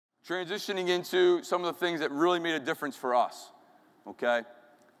transitioning into some of the things that really made a difference for us, okay?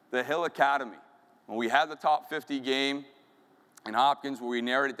 The Hill Academy. When we had the top 50 game in Hopkins, where we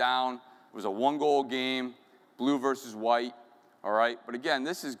narrowed it down, it was a 1-goal game, blue versus white, all right? But again,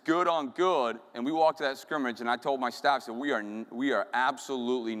 this is good on good, and we walked to that scrimmage, and I told my staff, that we are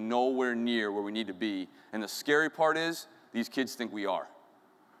absolutely nowhere near where we need to be. And the scary part is, these kids think we are.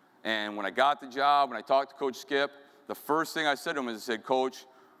 And when I got the job, when I talked to Coach Skip, the first thing I said to him is, I said, Coach,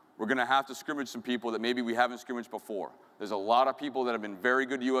 we're going to have to scrimmage some people that maybe we haven't scrimmaged before. There's a lot of people that have been very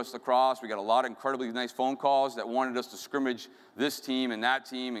good to U.S. Lacrosse. We got a lot of incredibly nice phone calls that wanted us to scrimmage this team and that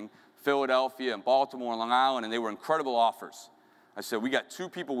team in Philadelphia and Baltimore and Long Island, and they were incredible offers. I said, we got 2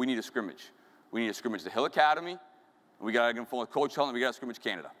 people we need to scrimmage. We need to scrimmage the Hill Academy, and we got to get on the phone with Coach Hill, and we got to scrimmage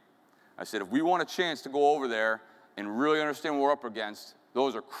Canada. I said, if we want a chance to go over there and really understand what we're up against,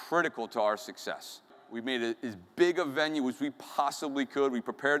 those are critical to our success. We made it as big a venue as we possibly could. We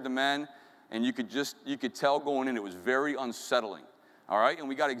prepared the men, and you could tell going in it was very unsettling. All right, and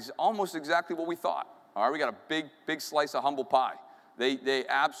we got almost exactly what we thought. All right, we got a big slice of humble pie. They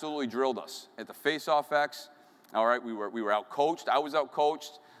absolutely drilled us at the face-off X. All right, we were out-coached. I was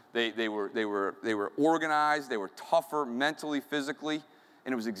out-coached. They were organized. They were tougher mentally, physically,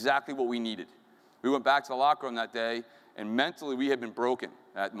 and it was exactly what we needed. We went back to the locker room that day, and mentally we had been broken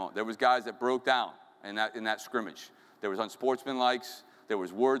at the moment. There was guys that broke down in that scrimmage. There was unsportsmanlikes. There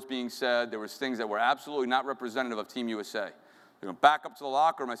was words being said. There was things that were absolutely not representative of Team USA. They went back up to the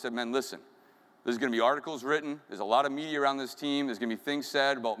locker room. I said, men, listen, there's going to be articles written. There's a lot of media around this team. There's going to be things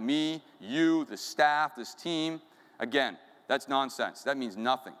said about me, you, the staff, this team. Again, that's nonsense. That means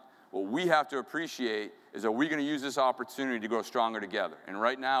nothing. What we have to appreciate is, are we going to use this opportunity to grow stronger together? And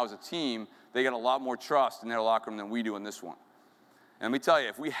right now, as a team, they got a lot more trust in their locker room than we do in this one. And let me tell you,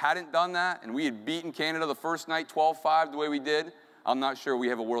 if we hadn't done that and we had beaten Canada the first night 12-5 the way we did, I'm not sure we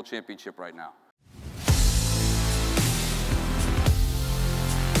have a world championship right now.